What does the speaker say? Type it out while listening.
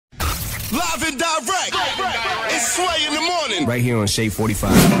Live and direct. It's Sway in the morning. Right here on Shade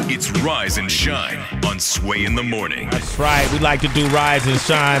 45. It's Rise and Shine on Sway in the Morning. That's right. We like to do Rise and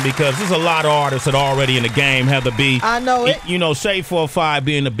Shine because there's a lot of artists that are already in the game, Heather B. I know it. You know, Shade 45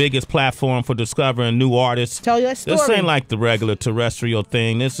 being the biggest platform for discovering new artists. Tell your story. This ain't like the regular terrestrial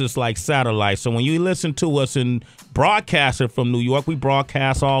thing. This is like satellite. So when you listen to us and broadcast it from New York, we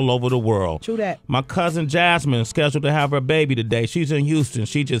broadcast all over the world. True that. My cousin Jasmine is scheduled to have her baby today. She's in Houston.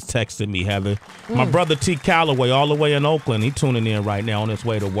 She just texted me, Heather. My brother T. Calloway, all the way in Oakland, he tuning in right now on his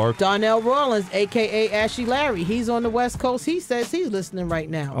way to work. Donnell Rollins, a.k.a. Ashy Larry. He's on the West Coast. He says he's listening right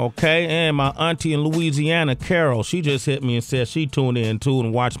now. Okay, and my auntie in Louisiana, Carol, she just hit me and said she tuned in too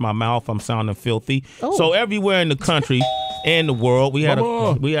and watched my mouth. I'm sounding filthy. Oh. So everywhere in the country and the world, we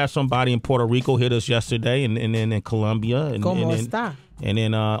had somebody in Puerto Rico hit us yesterday, and then in Colombia, and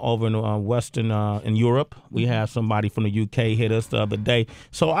then over in Western in Europe, we had somebody from the UK hit us the other day.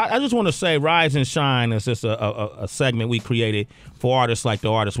 So I just want to say, Rise and Shine is just a segment we created for artists like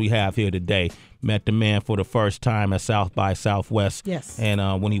the artists we have here today. Met the man for the first time at South by Southwest. Yes.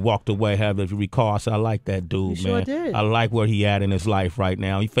 And when he walked away, if you recall, I said, I like that dude, you man. Sure did. I like where he at in his life right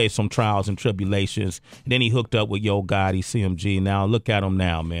now. He faced some trials and tribulations. And then he hooked up with Yo Gotti, CMG. Now, look at him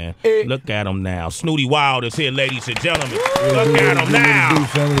now, man. Look at him now. Snootie Wild is here, ladies and gentlemen. Look at him now.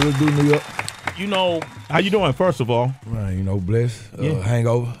 Let's do New York. You know, how you doing, first of all? Man, you know, blessed.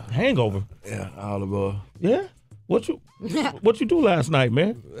 Hangover. Hangover? Yeah, all above. Yeah? What you do last night,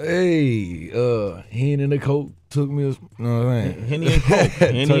 man? Hey, Henny and the Coke took me, you know what I'm saying? Henny and Coke.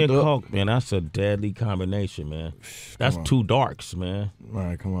 Henny and Coke, man, that's a deadly combination, man. That's two darks, man. All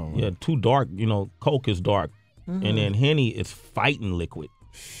right, come on, man. Yeah, too dark. You know, Coke is dark. And then Henny is fighting liquid.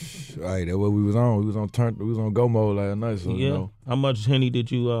 Right, that's what we was on. We was on go mode last night. So, yeah. You know. How much Henny did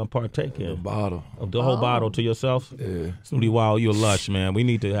you partake in? A bottle. Of the whole bottle to yourself? Yeah. Snootie Wild, you're lush, man. We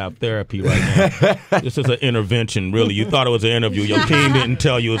need to have therapy right now. This is an intervention, really. You thought it was an interview. Your team didn't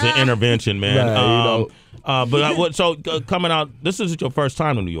tell you it was an intervention, man. Right, coming out, this is your first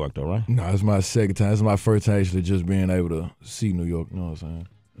time in New York, though, right? No, it's my second time. It's my first time actually just being able to see New York. You know what I'm saying?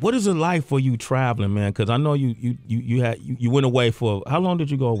 What is it like for you traveling, man? Because I know you went away for, how long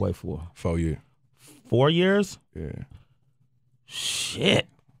did you go away for? 4 years. 4 years? Yeah. Shit.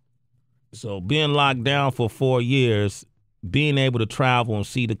 So being locked down for 4 years, being able to travel and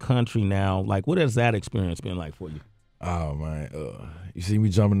see the country now, like what has that experience been like for you? Oh, man. You see me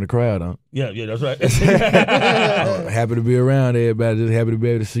jumping in the crowd, huh? Yeah, that's right. Happy to be around everybody. Just happy to be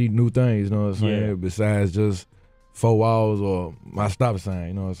able to see new things, you know what I'm saying? Yeah. Besides just 4 walls or my stop sign,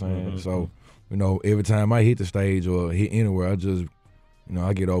 you know what I'm saying? So, you know, every time I hit the stage or hit anywhere, I just, you know,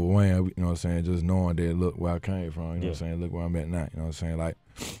 I get overwhelmed, you know what I'm saying? Just knowing that, look where I came from, you know what I'm saying? Look where I'm at now, you know what I'm saying? Like,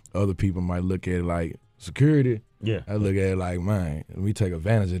 other people might look at it like security. Yeah. I look at it like, man, let me take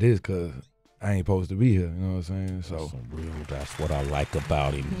advantage of this because I ain't supposed to be here, you know what I'm saying? So that's what I like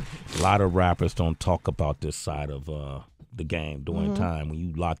about him. A lot of rappers don't talk about this side of the game during time when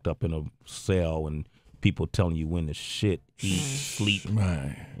you locked up in a cell and people telling you when to shit, eat, sleep.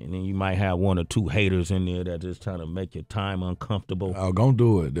 Right. And then you might have 1 or 2 haters in there that just trying to make your time uncomfortable. Oh, don't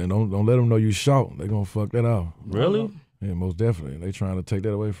do it. Then don't let them know you short. They gonna fuck that out. Really? Yeah, most definitely. They trying to take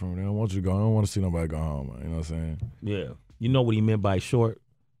that away from you. They don't want you to go. I don't want to see nobody go home, man. You know what I'm saying? Yeah. You know what he meant by short,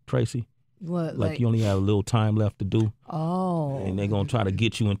 Tracy? What? Like you only have a little time left to do. Oh. And they're going to try to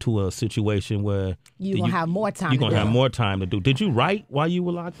get you into a situation where you're going to have more time. You're going to have more time to do. Did you write while you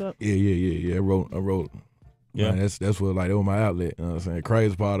were locked up? Yeah. I wrote. Yeah. Man, that's what, like, that was my outlet. You know what I'm saying?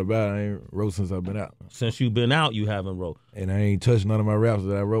 Crazy part about it, I ain't wrote since I've been out. Since you've been out, you haven't wrote. And I ain't touched none of my raps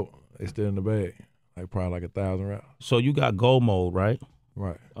that I wrote. They still in the bag. Like probably like 1,000 raps. So you got go mode, right?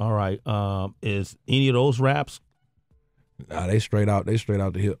 Right. All right. Is any of those raps? Nah, they straight out the hip.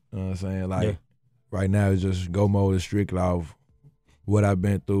 You know what I'm saying? Like right now it's just go mode is strictly off what I've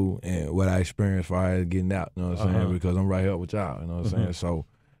been through and what I experienced as far as getting out. You know what I'm saying? Because I'm right here with y'all. You know what I'm saying? So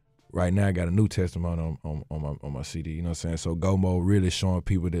right now I got a new testimony on my CD. You know what I'm saying? So go mode really showing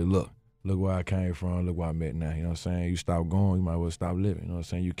people that look where I came from, look where I'm at now. You know what I'm saying? You stop going, you might as well stop living. You know what I'm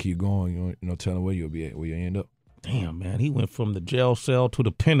saying? You keep going, you know, telling where you'll be at, where you end up. Damn, man, he went from the jail cell to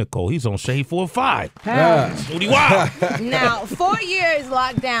the pinnacle. He's on Shade 45. Snootie Wild. Now, 4 years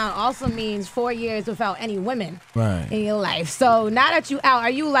locked down also means 4 years without any women in your life. So now that you out, are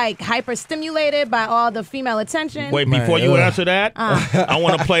you like hyper stimulated by all the female attention? Wait, before you answer that, I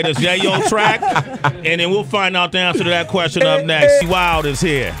want to play this Yayo track, and then we'll find out the answer to that question up next. Wild is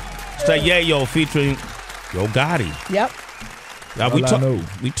here. It's that Yayo featuring Yo Gotti. Yep. Now,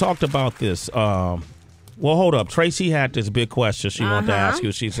 we talked about this. Well, hold up. Tracy had this big question she wanted to ask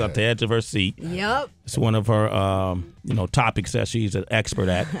you. She's at the edge of her seat. Yep. It's one of her, topics that she's an expert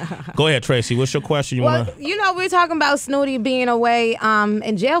at. Go ahead, Tracy. What's your question? We're talking about Snootie being away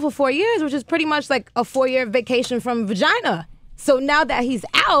in jail for 4 years, which is pretty much like a 4-year vacation from vagina. So now that he's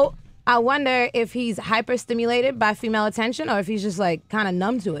out, I wonder if he's hyperstimulated by female attention or if he's just like kind of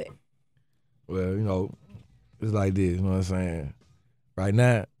numb to it. Well, it's like this. You know what I'm saying? Right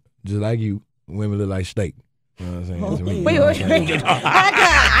now, just like you, women look like steak. You know what I'm saying? To me, wait. I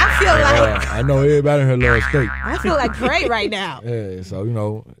feel like I know everybody in here loves steak. I feel like prey right now. Yeah,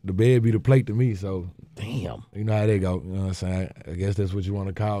 so the bed be the plate to me. So damn, you know how they go. You know what I'm saying? I guess that's what you want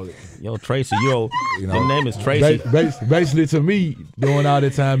to call it. Yo, Tracy, your name is Tracy. Basically, to me, doing all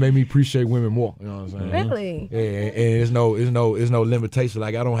that time made me appreciate women more. You know what I'm saying? Really? Yeah, and it's no limitation.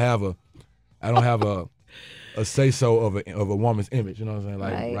 Like I don't have a say so of a woman's image. You know what I'm saying?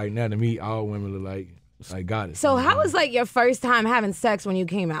 Like right now, to me, all women look like Gotti. So how was like your first time having sex when you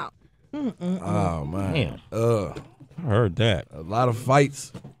came out? Oh man, I heard that. A lot of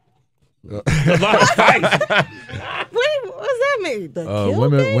fights. A lot of fights. What does that mean?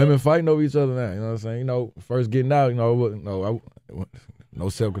 Women fighting over each other now. You know what I'm saying? First getting out. No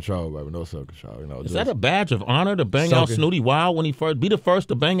self-control, baby. No self-control. Is that a badge of honor to bang out Snootie Wild when he be the first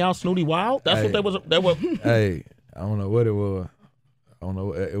to bang out Snootie Wild? That's what they were. Hey, I don't know what it was. I don't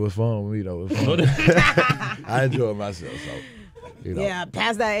know. It was fun with me though. It was fun. I enjoyed myself. So, Yeah,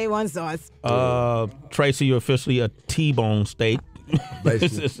 pass that A1 sauce. Tracy, you're officially a T-bone steak.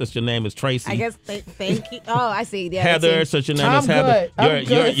 Since your name is Tracy. I guess thank you. Oh, I see. Yeah, Heather, since your name is Heather.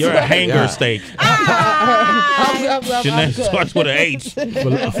 You're a hanger steak. Your name starts with an H.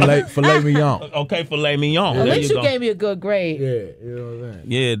 Filet mignon. Okay, filet mignon. At least you gave me a good grade. Yeah, you know what I'm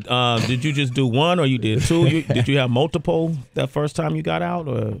saying? Yeah. Did you just do one or you did two? Did you have multiple that first time you got out,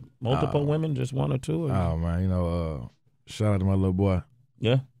 or multiple women, just one or two? Or? Oh man, shout out to my little boy.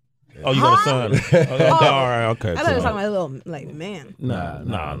 Yeah. Oh, you got a son. All right, okay. I thought you were talking about a little man.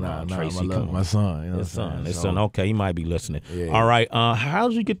 Nah, Tracy, my son. You know his son. Okay, he might be listening. Yeah. All right. How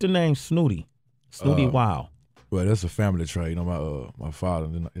did you get the name Snootie? Snootie Wild. Well, that's a family trait. My father,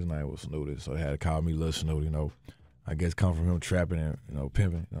 his name was Snootie, so they had to call me Little Snootie. I guess come from him trapping and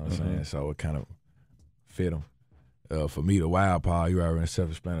pimping. You know what I'm saying? So it kind of fit him. For me, the Wild part, you already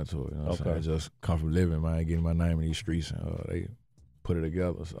self-explanatory. You know what I'm saying? I just come from living, man, getting my name in these streets, and they put it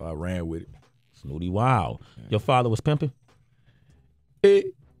together, so I ran with it. Snootie Wild. Yeah. Your father was pimping?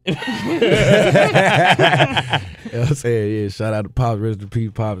 You know what I'm saying? Yeah, shout out to Pops, rest in peace,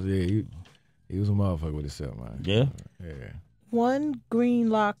 Pops. Yeah, he was a motherfucker with himself, man. Yeah? Yeah. One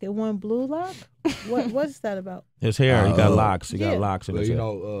green lock and one blue lock? What's that about? His hair, he got locks. He got locks in his hair.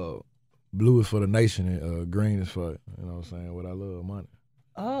 Blue is for the nation and green is for, what I'm saying, what I love, money.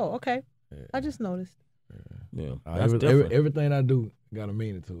 Oh, okay. Yeah. I just noticed. Yeah, everything I do got a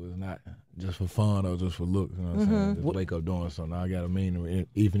meaning to it. It's not just for fun or just for looks. You know what I'm saying? Just wake up doing something. I got a meaning.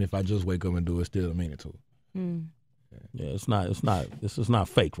 Even if I just wake up and do it, still a meaning to it. Mm. Yeah, it's not. This is not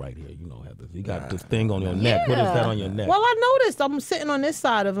fake right here. Heather. You got this thing on your neck. What is that on your neck? Well, I noticed. I'm sitting on this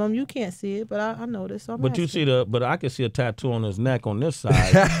side of him. You can't see it, but I noticed. So but asking. You see but I can see a tattoo on his neck on this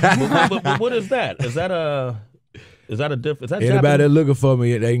side. but what is that? Is that a different? Is that anybody Japanese? that looking for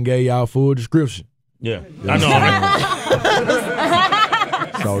me, they can get y'all full description. Yeah, I know.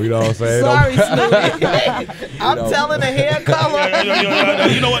 So, you know what I'm saying? Sorry, Snootie. I'm telling the hair color.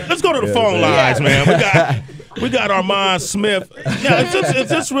 You know what? Let's go to the phone lines, man. We got Armand Smith. Yeah, is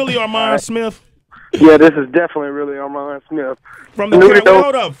this really Armand Smith? Yeah, this is definitely really Armand Smith. From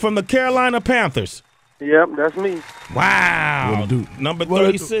the Carolina Panthers. Yep, that's me. Wow. Number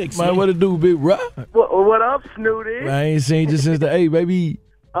 36. Man, what it do, big bro? What up, Snootie? I ain't seen you since the A, baby.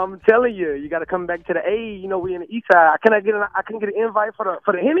 I'm telling you got to come back to the A. We in the East Side. I can get an invite for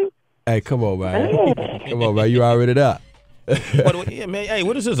the Henny? Hey, come on, man. Come on, man. You already there. Hey,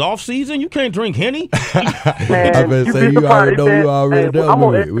 what is this, off season? You can't drink Henny? Man, I better say you already know you already done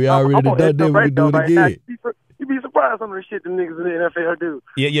with it. We already done that, we can do it again. You'd be surprised some of the shit the niggas in the NFL do.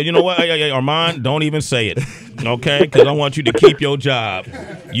 Yeah, you know what? Armand, don't even say it, okay? Because I want you to keep your job.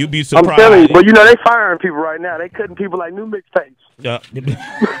 You'd be surprised. I'm telling you, but they firing people right now. They cutting people like new mixtapes. Yeah.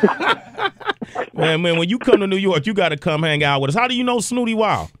 man, when you come to New York, you got to come hang out with us. How do you know Snootie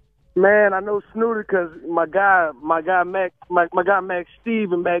Wild? Man, I know Snootie because my guy Mac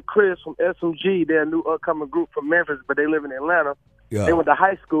Steve and Mac Chris from SMG, they're a new upcoming group from Memphis, but they live in Atlanta. Yeah. They went to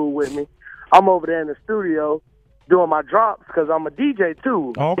high school with me. I'm over there in the studio doing my drops because I'm a DJ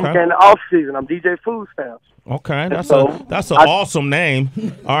too. Okay. In the off season, I'm DJ Food Stamps. Okay, that's an awesome name.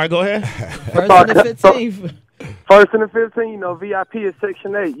 All right, go ahead. First and the 15th. First and the 15, you know, VIP is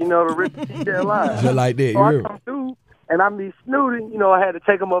Section 8. You know, the rich there live. Just like that. So I come through, and I meet Snootie. You know, I had to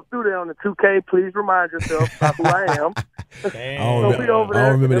take him up through there on the 2K. Please remind yourself about who I am. So we over there. I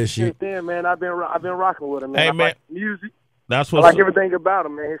don't remember that shit. Then, man, I've been rocking with him, man. Hey, I man. like music. That's I what like everything about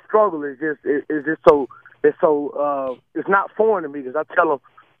him, man. His struggle is just so it's not foreign to me because I tell him,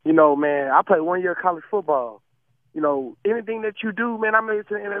 you know, man, I played 1 year of college football. You know, anything that you do, man, I made it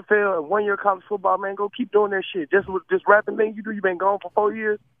to the NFL and 1 year of college football, man, go keep doing that shit. Just rapping thing you do, you've been gone for 4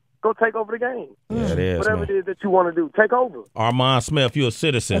 years. Go take over the game. Yeah, it is, whatever man. it is that you want to do, take over. Armand Smith, you a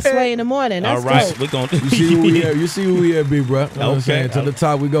citizen. Sway in the morning. That's All right, dope. we're going You see who we at, big bro. You know what I'm saying? To the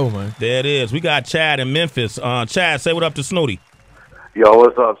top we go, man. There it is. We got Chad in Memphis. Chad, say what up to Snootie. Yo,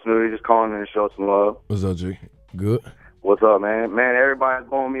 what's up, Snootie? Just calling in to show some love. What's up, G? Good. What's up, man? Man, everybody's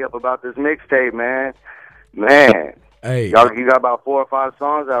blowing me up about this mixtape, man. Man. Hey. You got about 4 or 5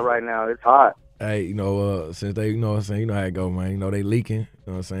 songs out right now. It's hot. Hey, you know, since they, you know what I'm saying, you know how it go, man. You know, they leaking, you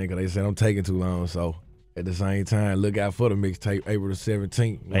know what I'm saying, because they said I'm taking too long. So, at the same time, look out for the mixtape, April the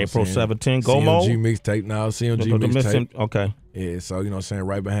 17th. You know April 17th, Go Mode? CMG Mixtape now, CMG Mixtape. Okay. Yeah, so, you know what I'm saying,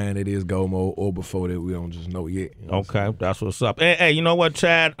 right behind it is Go Mode, or before that, we don't just know yet. You know Okay, that's what's up. Hey, you know what,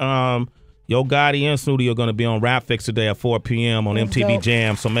 Chad? Yo Gotti and Snootie are going to be on Rap Fix today at 4 p.m. on MTV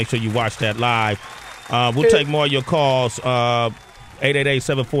Jam, so make sure you watch that live. We'll take more of your calls.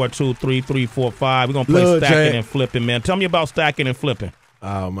 888-742-3345. We're going to play Stackin and Flippin', man. Tell me about Stackin and Flippin'.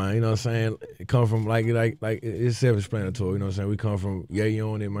 Oh, man, you know what I'm saying? It come from, like it's self-explanatory, you know what I'm saying? We come from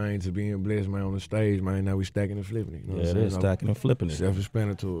Yayo on it, man, to being blessed, man, on the stage, man. Now we stacking and flipping it. You know what I'm saying? It is, Stackin and Flippin' It.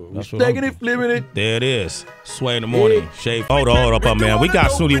 Self-explanatory. We That's stacking and flipping it. There it is. Sway in the morning. Shave. Hold up, man. We got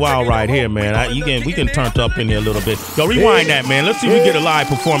Snootie Wild right here, man. We can turn up in here a little bit. Yo, rewind that, man. Let's see if we get a live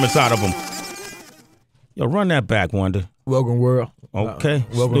performance out of him. Yo, run that back, Wonder. Welcome, world. Okay.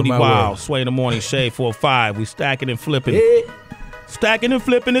 Welcome Snootie to my Wild, world. Sway in the morning, Shade 4-5. We stacking and flipping it. Stacking and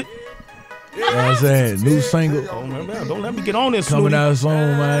flipping it. You know what I'm saying? New single. Don't let me get on this, Coming Snootie. out soon,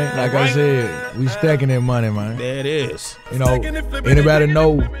 man. Like I said, we stacking that money, man. There it is. You know, anybody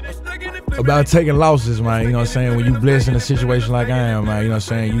know about taking losses, man? You know what I'm saying? When you blessed in a situation like I am, man, you know what I'm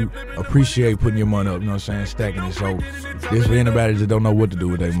saying? You appreciate putting your money up, you know what I'm saying? Stacking it. So this for anybody that don't know what to do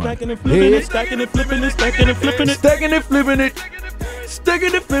with their money. Stacking and flipping it, stacking and flipping it, stacking and flipping it. Stacking and flipping it.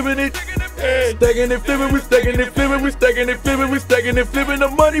 Stacking and flipping it. Stacking and flipping, we stacking and flipping, we stacking and flipping, we stacking and flipping. The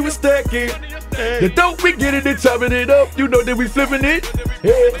money we stacking. The dope we getting it, chopping it up. You know that we flipping it.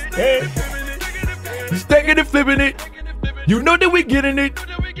 Stacking and flipping it. You know that we getting it.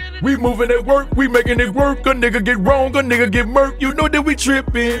 We moving at work, we making it work. A nigga get wrong, a nigga get murked. You know that we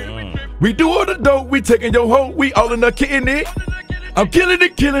tripping. We do all the dope, we taking your hoe, we all in the kitting it. I'm killing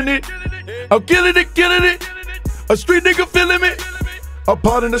it, killing it. I'm killing it, killing it. A street nigga feeling it. A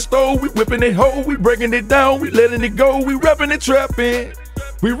pot in the stove, we whipping it whole, we breaking it down, we letting it go, we rapping it, trapping.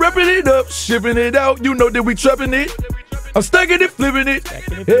 We wrapping it up, shipping it out, you know that we trapping it. I'm stacking it, flipping it.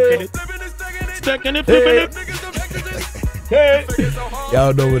 Stacking and flipping it.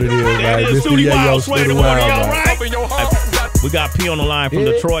 Y'all know what it is, man. This is Yayo, Snootie Wild, man. We got P on the line from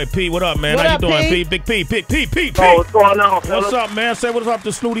Detroit. P, what up, man? What How you up, doing, P? P? Big P, Big P, P, P. Oh, what's going on, fellas? What's up, man? Say what's up to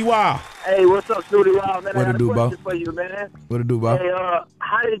Snootie Wild. Hey, what's up, Snootie Wild, man? What I got it do, a Bo? question for you, man. What it do, Bob? Hey,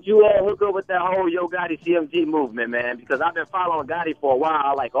 how did you hook up with that whole Yo Gotti CMG movement, man? Because I've been following Gotti for a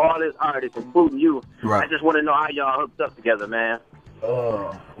while, like all his artists, including you. Right. I just want to know how y'all hooked up together, man.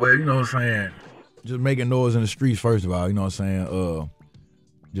 Well, you know what I'm saying? Just making noise in the streets, first of all, you know what I'm saying?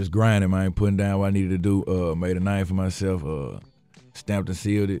 Just grinding, man, putting down what I needed to do, made a name for myself, stamped and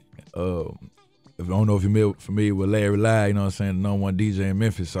sealed it. If I don't know if you're familiar with Larry Live, you know what I'm saying, the #1 DJ in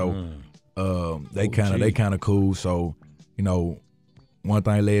Memphis. So they kind of cool. So, you know, one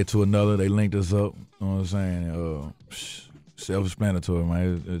thing led to another. They linked us up. You know what I'm saying? Self-explanatory,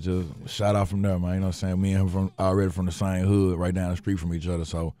 man. It's just shout out from there, man. You know what I'm saying? Me and him already from the same hood, right down the street from each other.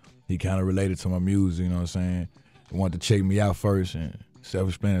 So he kind of related to my music. You know what I'm saying? He wanted to check me out first, and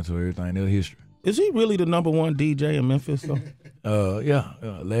self-explanatory, everything. There's history. Is he really the #1 DJ in Memphis, though? Yeah,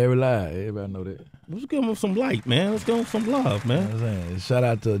 Larry Live. Everybody know that. Let's give him some light, man. Let's give him some love, man. You know what I'm saying? Shout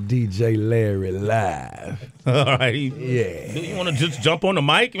out to DJ Larry Live. All right. Yeah. You want to just jump on the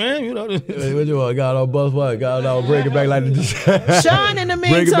mic, man? You know. Hey, what you want? Got all bust what? Got all break it back like the DJ. Shine in the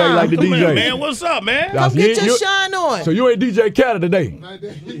meantime. Break it back like the Come DJ. here, man. What's up, man? Come get your shine on. So you ain't DJ Khaled today?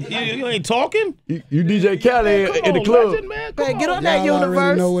 You ain't talking? You DJ Khaled in the club. Legend, man. Man, get on that Y'all universe.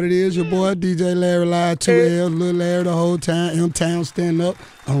 already know what it is. Your boy DJ Larry Live, 2L, Lil Larry the whole time. M-Town stand up.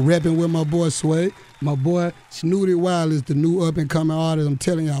 I'm repping with my boy Sway. My boy Snootie Wild is the new up and coming artist. I'm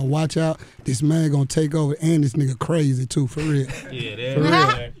telling y'all, watch out. This man gonna take over, and this nigga crazy too, for real. Yeah, there For it is, real.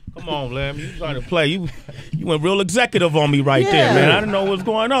 man. Come on, Lamb. You trying to play. You went real executive on me right there, man. I didn't know what's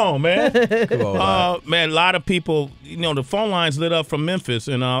going on, man. Come on, man, a lot of people, the phone lines lit up from Memphis,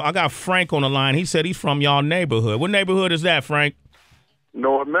 and I got Frank on the line. He said he's from y'all neighborhood. What neighborhood is that, Frank?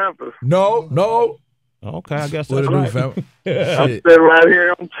 North Memphis. No. Okay, I guess that's right. I'm sitting right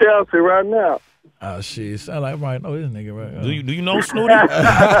here on Chelsea right now. Oh shit! Sound like everybody know this nigga right now. Do you know Snootie?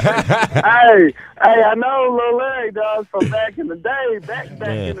 hey, I know Lil Larry does from back in the day. Back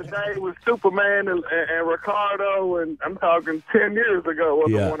in the day with Superman and Ricardo, and I'm talking 10 years ago.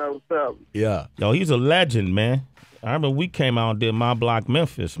 Wasn't 107. Yeah. Yo, he's a legend, man. I remember we came out and did My Block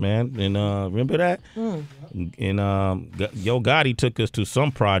Memphis, man. And remember that? And Yo Gotti took us to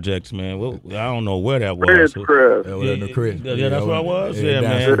some projects, man. Well, I don't know where that was. Yeah, that's where it was? Yeah,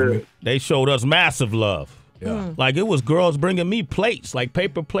 man. They showed us massive love. Yeah. Like, it was girls bringing me plates, like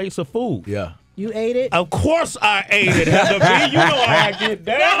paper plates of food. Yeah. You ate it? Of course I ate it, Heather B. You know how I get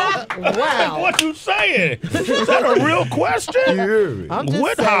down. Wow. What you saying? Is that a real question? I'm just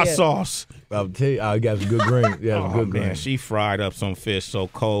with saying. hot sauce. I'll tell you, I got some good green. Yeah, some good green. Man, she fried up some fish so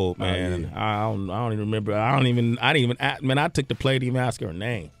cold, man. I don't even remember. I didn't even. Man, I took the plate to even ask her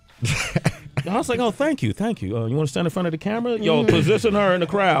name. I was like, oh, thank you. You want to stand in front of the camera? Yo, position her in the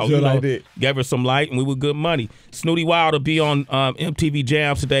crowd. Sure, I did. Gave her some light, and we were good money. Snootie Wild will be on MTV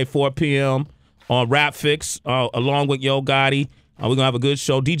Jams today, 4 p.m. on Rap Fix, along with Yo Gotti. We're going to have a good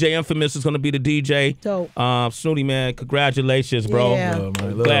show. DJ Infamous is going to be the DJ. Dope. Snootie, man, congratulations, bro. Yeah.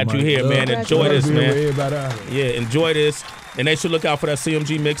 Glad you're here, man. Enjoy this, man. Everybody. Yeah, enjoy this. And they should look out for that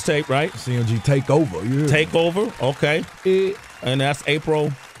CMG mixtape, right? CMG Takeover. Yeah. Takeover, okay. And that's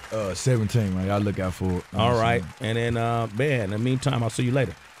April 17, man. Y'all look out for it. All right. And then, man, in the meantime, I'll see you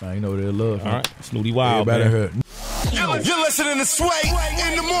later. You know they'll love. All right. Snootie Wild, everybody man. heard. You're listening to Sway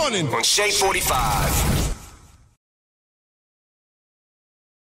in the morning On Shea 45.